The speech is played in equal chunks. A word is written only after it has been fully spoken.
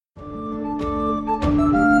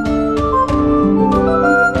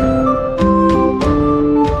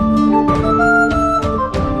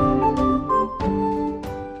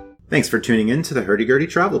Thanks for tuning in to the Hurdy-Gurdy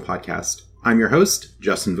Travel Podcast. I'm your host,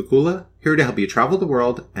 Justin Vakula, here to help you travel the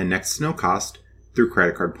world at next to no cost through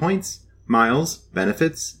credit card points, miles,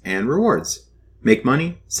 benefits, and rewards. Make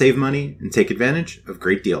money, save money, and take advantage of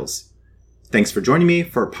great deals. Thanks for joining me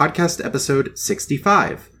for podcast episode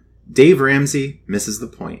 65. Dave Ramsey misses the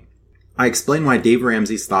point. I explain why Dave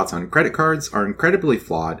Ramsey's thoughts on credit cards are incredibly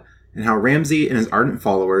flawed and how Ramsey and his ardent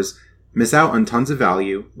followers miss out on tons of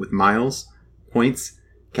value with miles, points,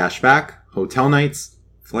 cashback, hotel nights,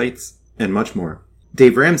 flights, and much more.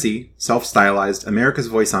 Dave Ramsey, self-stylized America's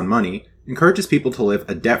Voice on Money, encourages people to live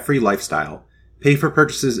a debt-free lifestyle, pay for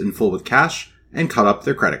purchases in full with cash, and cut up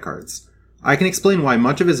their credit cards. I can explain why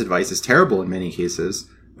much of his advice is terrible in many cases,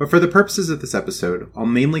 but for the purposes of this episode, I'll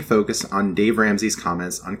mainly focus on Dave Ramsey's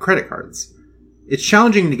comments on credit cards. It's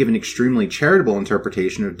challenging to give an extremely charitable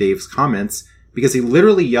interpretation of Dave's comments because he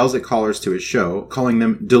literally yells at callers to his show, calling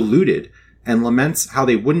them deluded, and laments how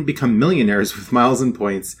they wouldn't become millionaires with miles and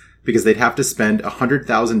points because they'd have to spend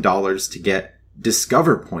 $100,000 to get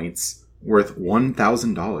Discover points worth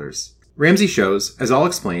 $1,000. Ramsey shows, as I'll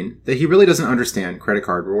explain, that he really doesn't understand credit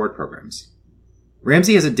card reward programs.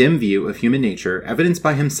 Ramsey has a dim view of human nature, evidenced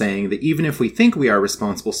by him saying that even if we think we are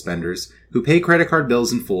responsible spenders who pay credit card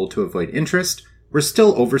bills in full to avoid interest, we're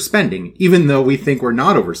still overspending, even though we think we're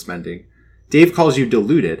not overspending. Dave calls you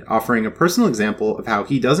deluded, offering a personal example of how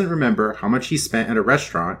he doesn't remember how much he spent at a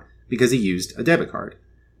restaurant because he used a debit card.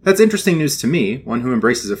 That's interesting news to me, one who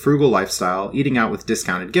embraces a frugal lifestyle, eating out with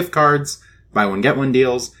discounted gift cards, buy one get one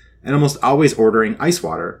deals, and almost always ordering ice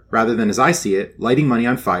water, rather than as I see it, lighting money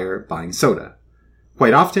on fire, buying soda.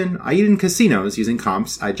 Quite often, I eat in casinos using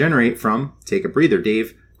comps I generate from, take a breather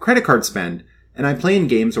Dave, credit card spend, and I play in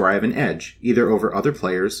games where I have an edge, either over other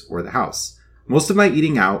players or the house. Most of my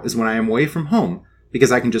eating out is when I am away from home,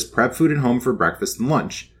 because I can just prep food at home for breakfast and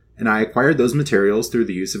lunch, and I acquired those materials through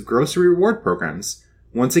the use of grocery reward programs,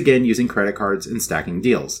 once again using credit cards and stacking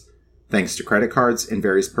deals. Thanks to credit cards and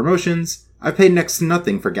various promotions, I've paid next to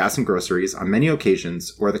nothing for gas and groceries on many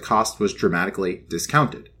occasions where the cost was dramatically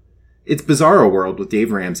discounted. It's bizarre world with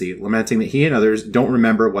Dave Ramsey lamenting that he and others don't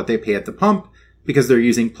remember what they pay at the pump because they're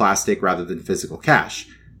using plastic rather than physical cash.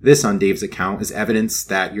 This, on Dave's account, is evidence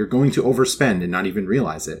that you're going to overspend and not even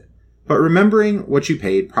realize it. But remembering what you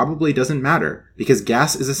paid probably doesn't matter, because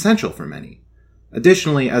gas is essential for many.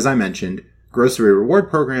 Additionally, as I mentioned, grocery reward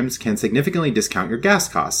programs can significantly discount your gas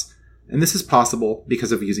costs, and this is possible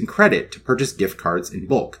because of using credit to purchase gift cards in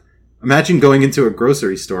bulk. Imagine going into a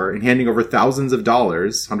grocery store and handing over thousands of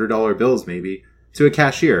dollars, $100 bills maybe, to a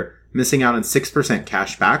cashier, missing out on 6%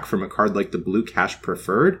 cash back from a card like the Blue Cash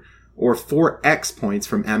Preferred, or 4x points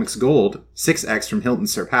from Amex Gold, 6x from Hilton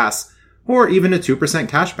Surpass, or even a 2%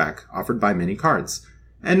 cashback offered by many cards.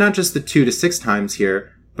 And not just the 2 to 6 times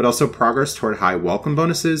here, but also progress toward high welcome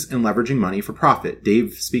bonuses and leveraging money for profit.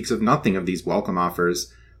 Dave speaks of nothing of these welcome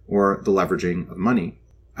offers or the leveraging of money.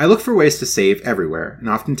 I look for ways to save everywhere and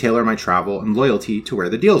often tailor my travel and loyalty to where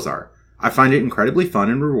the deals are. I find it incredibly fun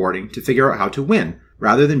and rewarding to figure out how to win,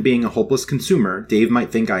 rather than being a hopeless consumer Dave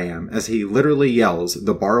might think I am, as he literally yells,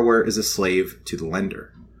 "The borrower is a slave to the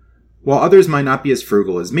lender." While others might not be as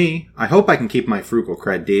frugal as me, I hope I can keep my frugal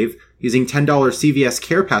cred, Dave, using $10 CVS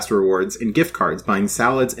CarePass rewards and gift cards buying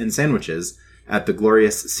salads and sandwiches at the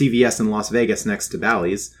glorious CVS in Las Vegas next to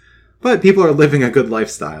Bally's. But people are living a good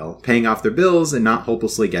lifestyle, paying off their bills and not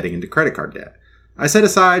hopelessly getting into credit card debt. I set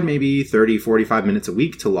aside maybe 30-45 minutes a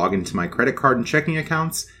week to log into my credit card and checking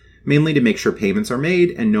accounts, mainly to make sure payments are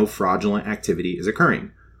made and no fraudulent activity is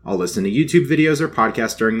occurring. I'll listen to YouTube videos or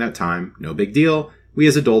podcasts during that time, no big deal. We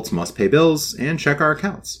as adults must pay bills and check our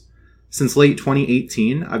accounts. Since late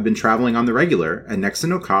 2018, I've been traveling on the regular at next to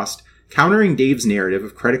no cost, countering Dave's narrative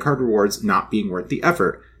of credit card rewards not being worth the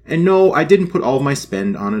effort. And no, I didn't put all of my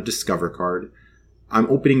spend on a Discover card. I'm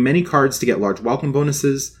opening many cards to get large welcome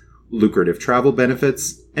bonuses, lucrative travel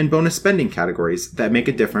benefits, and bonus spending categories that make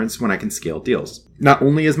a difference when I can scale deals. Not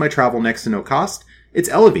only is my travel next to no cost, it's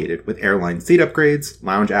elevated with airline seat upgrades,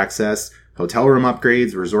 lounge access, hotel room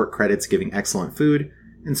upgrades, resort credits giving excellent food,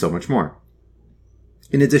 and so much more.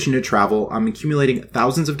 In addition to travel, I'm accumulating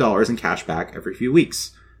thousands of dollars in cash back every few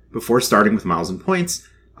weeks. Before starting with miles and points,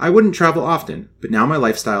 I wouldn't travel often, but now my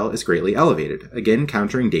lifestyle is greatly elevated, again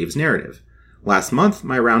countering Dave's narrative. Last month,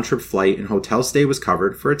 my round-trip flight and hotel stay was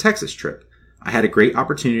covered for a Texas trip. I had a great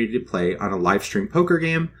opportunity to play on a live-stream poker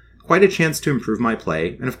game, quite a chance to improve my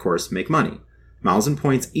play, and of course, make money. Miles and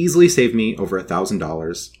points easily saved me over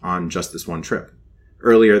 $1,000 on just this one trip.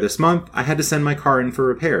 Earlier this month, I had to send my car in for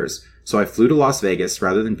repairs, so I flew to Las Vegas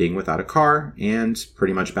rather than being without a car and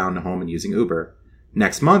pretty much bound to home and using Uber.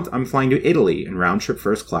 Next month, I'm flying to Italy in round-trip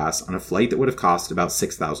first class on a flight that would have cost about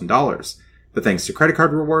 $6,000. But thanks to credit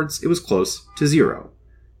card rewards, it was close to zero.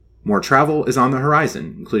 More travel is on the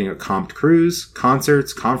horizon, including a comped cruise,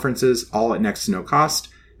 concerts, conferences, all at next to no cost.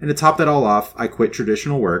 And to top that all off, I quit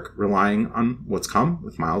traditional work, relying on what's come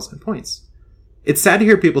with miles and points. It's sad to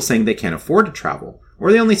hear people saying they can't afford to travel,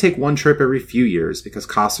 or they only take one trip every few years because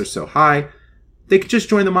costs are so high, they could just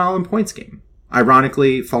join the mile and points game.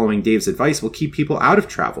 Ironically, following Dave's advice will keep people out of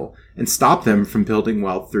travel and stop them from building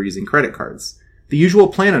wealth through using credit cards. The usual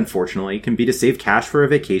plan, unfortunately, can be to save cash for a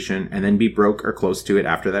vacation and then be broke or close to it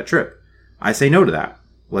after that trip. I say no to that.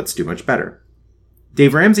 Let's do much better.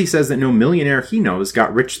 Dave Ramsey says that no millionaire he knows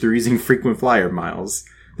got rich through using frequent flyer miles.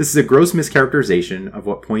 This is a gross mischaracterization of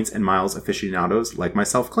what points and miles aficionados like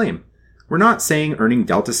myself claim. We're not saying earning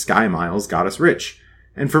Delta Sky miles got us rich.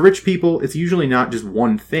 And for rich people, it's usually not just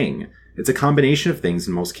one thing. It's a combination of things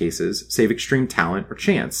in most cases, save extreme talent or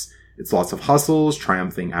chance. It's lots of hustles,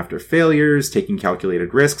 triumphing after failures, taking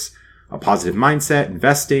calculated risks, a positive mindset,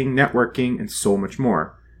 investing, networking, and so much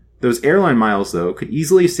more. Those airline miles, though, could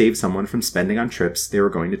easily save someone from spending on trips they were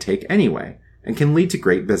going to take anyway, and can lead to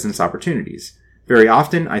great business opportunities. Very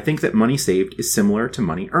often, I think that money saved is similar to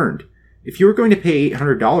money earned. If you were going to pay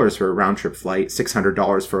 $800 for a round-trip flight,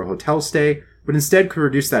 $600 for a hotel stay, but instead could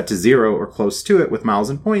reduce that to zero or close to it with miles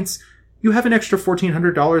and points, you have an extra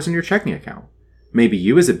 $1,400 in your checking account. Maybe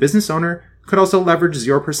you, as a business owner, could also leverage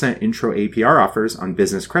 0% intro APR offers on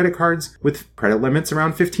business credit cards with credit limits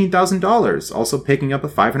around $15,000, also picking up a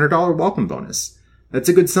 $500 welcome bonus. That's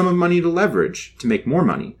a good sum of money to leverage to make more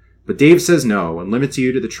money. But Dave says no and limits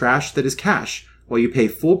you to the trash that is cash while you pay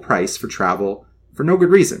full price for travel for no good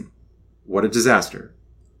reason. What a disaster.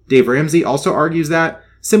 Dave Ramsey also argues that,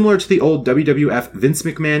 similar to the old WWF Vince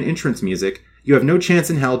McMahon entrance music, you have no chance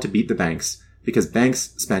in hell to beat the banks, because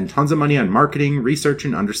banks spend tons of money on marketing, research,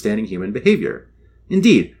 and understanding human behavior.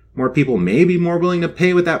 Indeed, more people may be more willing to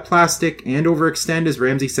pay with that plastic and overextend, as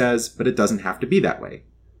Ramsey says, but it doesn't have to be that way.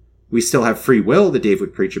 We still have free will that Dave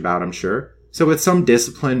would preach about, I'm sure, so with some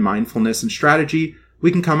discipline, mindfulness, and strategy,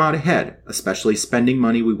 we can come out ahead, especially spending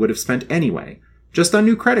money we would have spent anyway, just on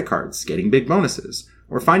new credit cards, getting big bonuses,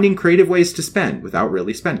 or finding creative ways to spend without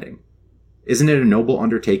really spending. Isn't it a noble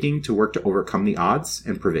undertaking to work to overcome the odds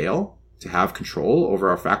and prevail? To have control over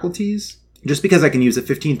our faculties? Just because I can use a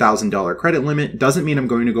 $15,000 credit limit doesn't mean I'm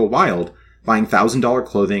going to go wild, buying $1,000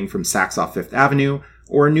 clothing from Saks off Fifth Avenue,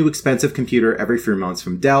 or a new expensive computer every 3 months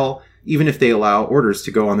from Dell, even if they allow orders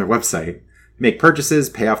to go on their website. Make purchases,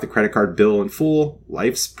 pay off the credit card bill in full.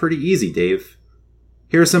 Life's pretty easy, Dave.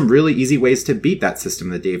 Here are some really easy ways to beat that system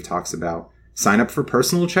that Dave talks about. Sign up for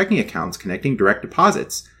personal checking accounts connecting direct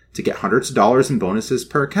deposits to get hundreds of dollars in bonuses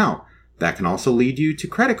per account. That can also lead you to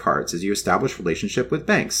credit cards as you establish relationship with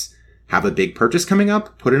banks. Have a big purchase coming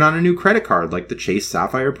up? Put it on a new credit card like the Chase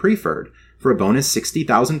Sapphire Preferred for a bonus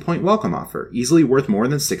 60,000 point welcome offer, easily worth more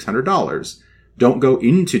than $600. Don't go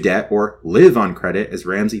into debt or live on credit, as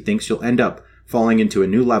Ramsey thinks you'll end up falling into a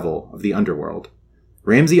new level of the underworld.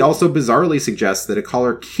 Ramsey also bizarrely suggests that a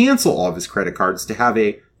caller cancel all of his credit cards to have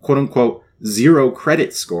a quote-unquote zero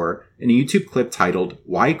credit score in a YouTube clip titled,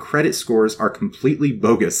 "Why Credit Scores Are Completely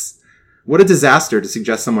Bogus." What a disaster to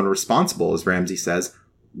suggest someone responsible, as Ramsey says,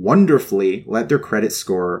 wonderfully let their credit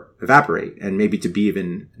score evaporate. And maybe to be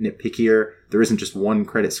even nitpickier, there isn't just one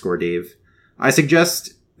credit score, Dave. I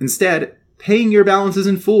suggest, instead, paying your balances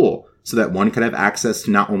in full so that one could have access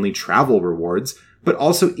to not only travel rewards, but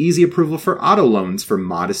also easy approval for auto loans for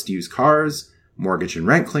modest used cars, mortgage and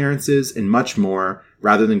rent clearances, and much more,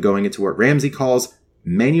 rather than going into what Ramsey calls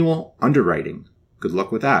manual underwriting. Good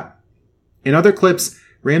luck with that. In other clips,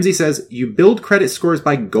 Ramsey says you build credit scores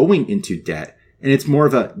by going into debt, and it's more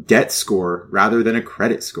of a debt score rather than a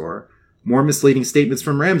credit score. More misleading statements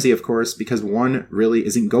from Ramsey, of course, because one really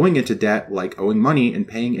isn't going into debt like owing money and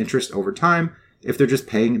paying interest over time if they're just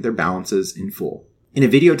paying their balances in full. In a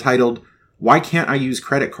video titled, "Why Can't I Use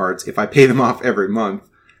Credit Cards If I Pay Them Off Every Month?"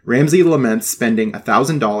 Ramsey laments spending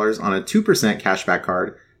 $1,000 on a 2% cashback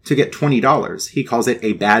card to get $20. He calls it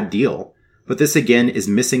a bad deal. But this again is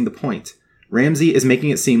missing the point. Ramsey is making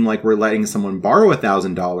it seem like we're letting someone borrow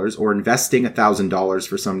 $1,000 or investing $1,000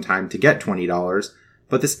 for some time to get $20,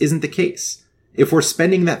 but this isn't the case. If we're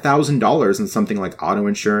spending that $1,000 on something like auto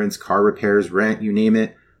insurance, car repairs, rent, you name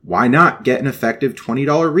it, why not get an effective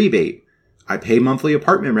 $20 rebate? I pay monthly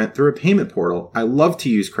apartment rent through a payment portal. I love to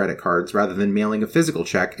use credit cards rather than mailing a physical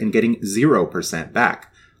check and getting 0%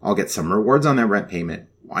 back. I'll get some rewards on that rent payment.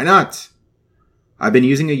 Why not? I've been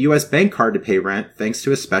using a US bank card to pay rent thanks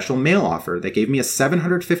to a special mail offer that gave me a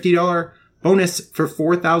 $750 Bonus for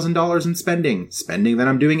 $4,000 in spending that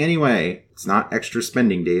I'm doing anyway. It's not extra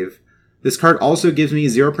spending, Dave. This card also gives me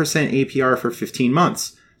 0% APR for 15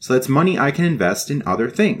 months, so that's money I can invest in other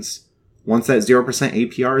things. Once that 0%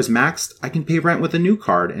 APR is maxed, I can pay rent with a new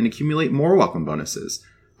card and accumulate more welcome bonuses.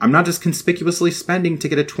 I'm not just conspicuously spending to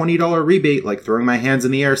get a $20 rebate like throwing my hands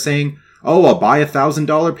in the air saying, oh, I'll buy a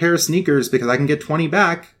 $1,000 pair of sneakers because I can get 20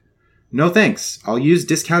 back. No thanks. I'll use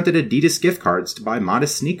discounted Adidas gift cards to buy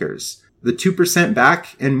modest sneakers. The 2%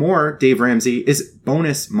 back and more, Dave Ramsey, is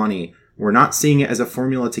bonus money. We're not seeing it as a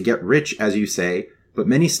formula to get rich, as you say, but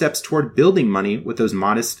many steps toward building money with those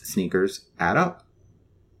modest sneakers add up.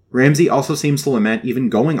 Ramsey also seems to lament even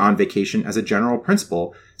going on vacation as a general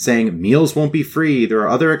principle, saying meals won't be free, there are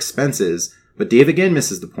other expenses, but Dave again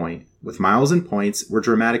misses the point. With miles and points, we're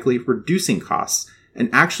dramatically reducing costs, and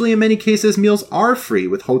actually in many cases meals are free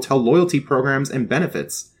with hotel loyalty programs and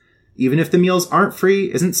benefits. Even if the meals aren't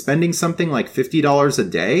free, isn't spending something like $50 a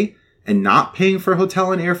day and not paying for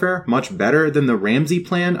hotel and airfare much better than the Ramsey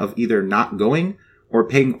plan of either not going or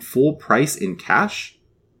paying full price in cash?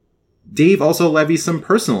 Dave also levies some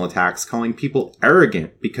personal attacks, calling people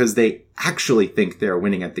arrogant because they actually think they're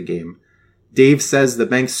winning at the game. Dave says the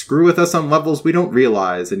banks screw with us on levels we don't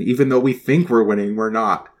realize, and even though we think we're winning, we're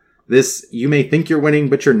not. This, you may think you're winning,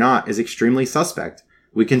 but you're not, is extremely suspect.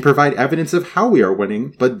 We can provide evidence of how we are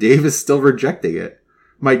winning, but Dave is still rejecting it.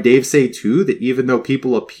 Might Dave say, too, that even though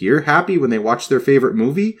people appear happy when they watch their favorite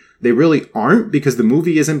movie, they really aren't because the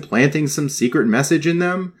movie isn't planting some secret message in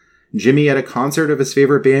them? Jimmy at a concert of his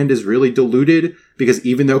favorite band is really deluded because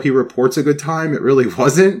even though he reports a good time, it really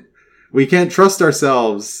wasn't? We can't trust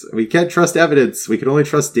ourselves. We can't trust evidence. We can only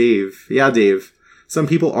trust Dave. Yeah, Dave. Some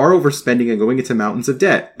people are overspending and going into mountains of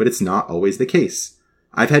debt, but it's not always the case.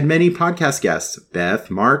 I've had many podcast guests, Beth,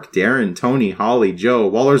 Mark, Darren, Tony, Holly, Joe,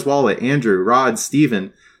 Waller's Wallet, Andrew, Rod,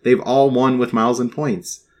 Steven. They've all won with miles and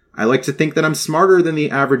points. I like to think that I'm smarter than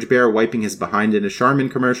the average bear wiping his behind in a Charmin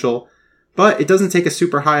commercial, but it doesn't take a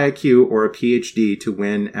super high IQ or a PhD to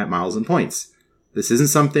win at miles and points. This isn't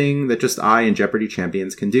something that just I and Jeopardy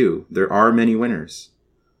champions can do. There are many winners.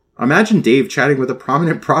 Imagine Dave chatting with a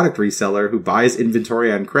prominent product reseller who buys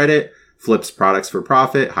inventory on credit, flips products for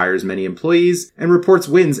profit, hires many employees, and reports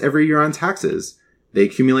wins every year on taxes. They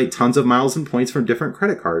accumulate tons of miles and points from different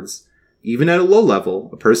credit cards. Even at a low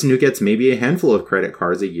level, a person who gets maybe a handful of credit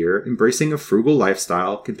cards a year, embracing a frugal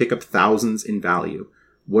lifestyle, can pick up thousands in value.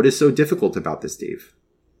 What is so difficult about this, Dave?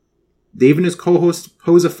 Dave and his co-host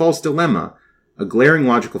pose a false dilemma, a glaring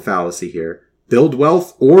logical fallacy here. Build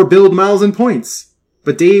wealth or build miles and points.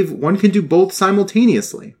 But Dave, one can do both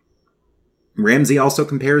simultaneously. Ramsey also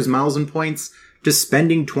compares miles and points to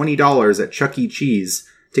spending $20 at Chuck E. Cheese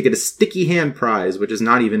to get a sticky hand prize, which is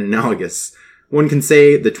not even analogous. One can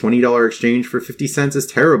say the $20 exchange for 50 cents is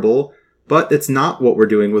terrible, but that's not what we're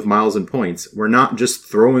doing with miles and points. We're not just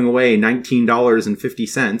throwing away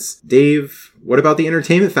 $19.50. Dave, what about the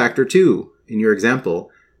entertainment factor too, in your example?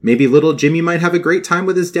 Maybe little Jimmy might have a great time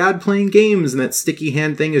with his dad playing games and that sticky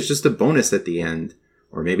hand thing is just a bonus at the end.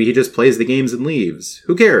 Or maybe he just plays the games and leaves.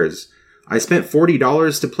 Who cares? I spent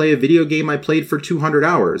 $40 to play a video game I played for 200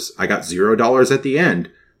 hours. I got $0 at the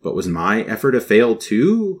end. But was my effort a fail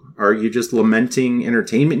too? Are you just lamenting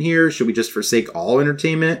entertainment here? Should we just forsake all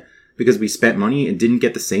entertainment because we spent money and didn't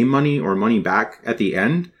get the same money or money back at the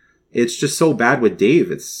end? It's just so bad with Dave.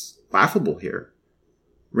 It's laughable here.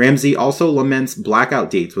 Ramsey also laments blackout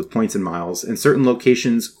dates with points and miles and certain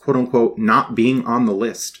locations, quote unquote, not being on the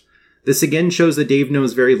list. This again shows that Dave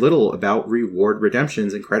knows very little about reward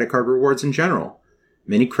redemptions and credit card rewards in general.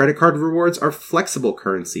 Many credit card rewards are flexible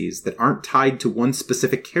currencies that aren't tied to one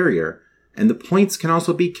specific carrier, and the points can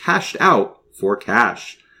also be cashed out for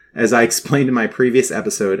cash, as I explained in my previous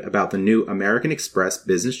episode about the new American Express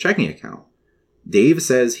business checking account. Dave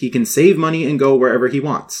says he can save money and go wherever he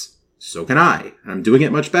wants. So can I, and I'm doing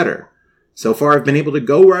it much better. So far, I've been able to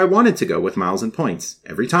go where I wanted to go with miles and points,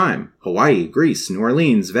 every time. Hawaii, Greece, New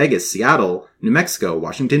Orleans, Vegas, Seattle, New Mexico,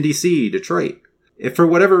 Washington, D.C., Detroit. If for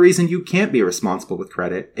whatever reason you can't be responsible with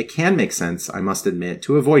credit, it can make sense, I must admit,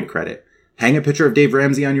 to avoid credit. Hang a picture of Dave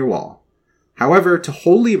Ramsey on your wall. However, to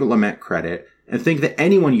wholly lament credit and think that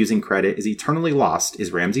anyone using credit is eternally lost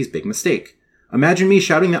is Ramsey's big mistake. Imagine me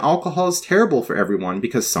shouting that alcohol is terrible for everyone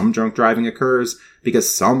because some drunk driving occurs,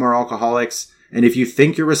 because some are alcoholics, and if you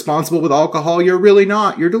think you're responsible with alcohol, you're really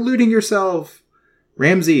not. You're deluding yourself.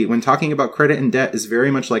 Ramsey, when talking about credit and debt, is very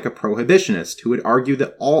much like a prohibitionist who would argue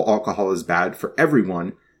that all alcohol is bad for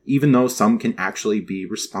everyone, even though some can actually be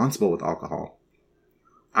responsible with alcohol.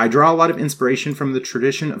 I draw a lot of inspiration from the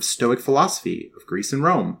tradition of Stoic philosophy of Greece and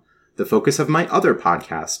Rome, the focus of my other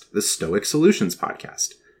podcast, the Stoic Solutions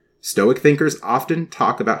podcast. Stoic thinkers often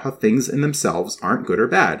talk about how things in themselves aren't good or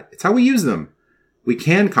bad. It's how we use them. We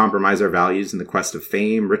can compromise our values in the quest of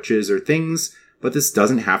fame, riches, or things, but this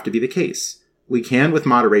doesn't have to be the case. We can, with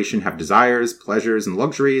moderation, have desires, pleasures, and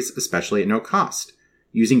luxuries, especially at no cost.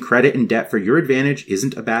 Using credit and debt for your advantage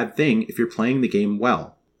isn't a bad thing if you're playing the game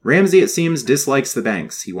well. Ramsey, it seems, dislikes the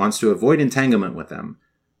banks. He wants to avoid entanglement with them.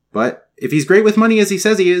 But if he's great with money as he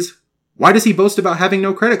says he is, why does he boast about having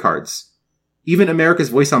no credit cards? Even America's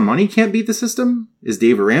Voice on Money can't beat the system? Is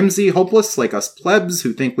Dave Ramsey hopeless like us plebs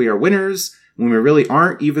who think we are winners when we really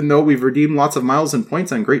aren't, even though we've redeemed lots of miles and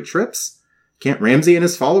points on great trips? Can't Ramsey and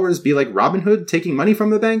his followers be like Robin Hood, taking money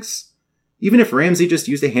from the banks? Even if Ramsey just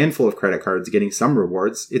used a handful of credit cards getting some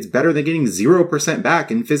rewards, it's better than getting 0%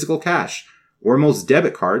 back in physical cash, or most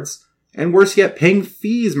debit cards, and worse yet, paying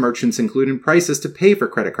fees merchants include in prices to pay for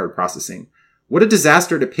credit card processing. What a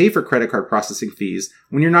disaster to pay for credit card processing fees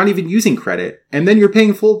when you're not even using credit, and then you're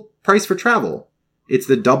paying full price for travel. It's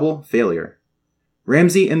the double failure.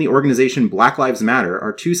 Ramsey and the organization Black Lives Matter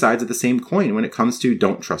are two sides of the same coin when it comes to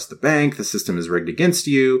don't trust the bank, the system is rigged against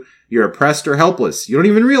you, you're oppressed or helpless, you don't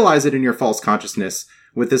even realize it in your false consciousness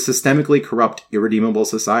with this systemically corrupt, irredeemable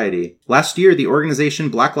society. Last year, the organization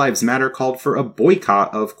Black Lives Matter called for a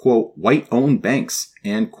boycott of, quote, white-owned banks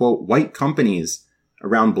and, quote, white companies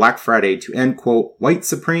around Black Friday to end, quote, white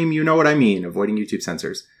supreme, you know what I mean, avoiding YouTube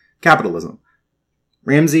censors, capitalism.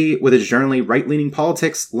 Ramsey, with his generally right-leaning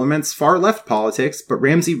politics, laments far-left politics, but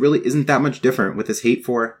Ramsey really isn't that much different with his hate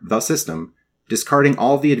for the system, discarding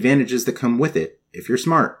all of the advantages that come with it, if you're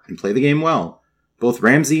smart and play the game well. Both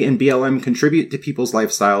Ramsey and BLM contribute to people's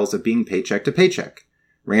lifestyles of being paycheck to paycheck.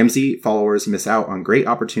 Ramsey followers miss out on great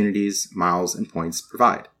opportunities miles and points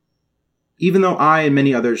provide. Even though I and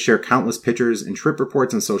many others share countless pictures and trip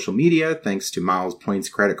reports on social media thanks to miles, points,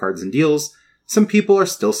 credit cards, and deals, some people are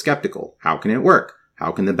still skeptical. How can it work?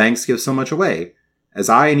 How can the banks give so much away? As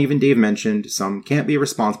I and even Dave mentioned, some can't be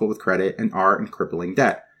responsible with credit and are in crippling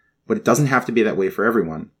debt. But it doesn't have to be that way for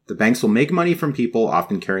everyone. The banks will make money from people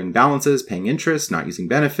often carrying balances, paying interest, not using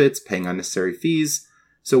benefits, paying unnecessary fees.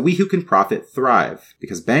 So we who can profit thrive,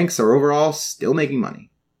 because banks are overall still making money.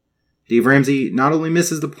 Dave Ramsey not only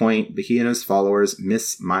misses the point, but he and his followers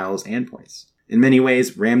miss miles and points. In many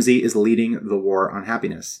ways, Ramsey is leading the war on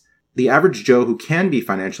happiness. The average Joe who can be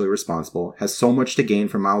financially responsible has so much to gain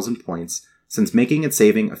from miles and points, since making and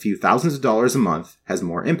saving a few thousands of dollars a month has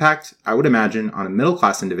more impact, I would imagine, on a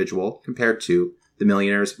middle-class individual compared to the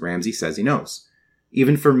millionaires Ramsey says he knows.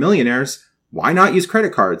 Even for millionaires, why not use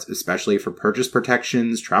credit cards, especially for purchase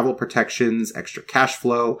protections, travel protections, extra cash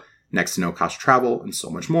flow, next to no-cost travel, and so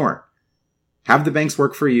much more? Have the banks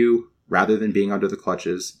work for you rather than being under the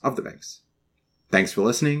clutches of the banks. Thanks for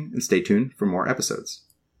listening, and stay tuned for more episodes.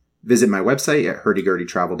 Visit my website at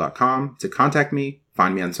hurdygurdytravel.com to contact me,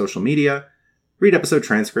 find me on social media, read episode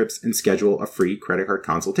transcripts, and schedule a free credit card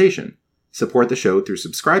consultation. Support the show through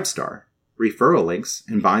Subscribestar, referral links,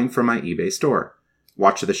 and buying from my eBay store.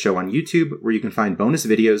 Watch the show on YouTube, where you can find bonus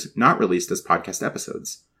videos not released as podcast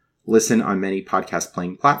episodes. Listen on many podcast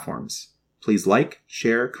playing platforms. Please like,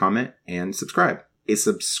 share, comment, and subscribe. A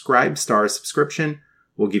Subscribestar subscription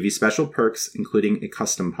will give you special perks, including a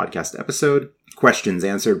custom podcast episode, questions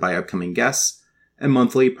answered by upcoming guests, and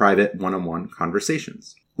monthly private one-on-one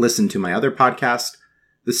conversations. Listen to my other podcast,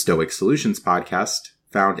 the Stoic Solutions Podcast,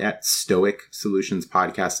 found at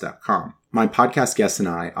stoicsolutionspodcast.com. My podcast guests and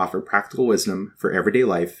I offer practical wisdom for everyday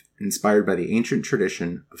life inspired by the ancient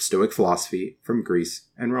tradition of Stoic philosophy from Greece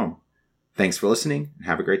and Rome. Thanks for listening, and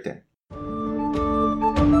have a great day.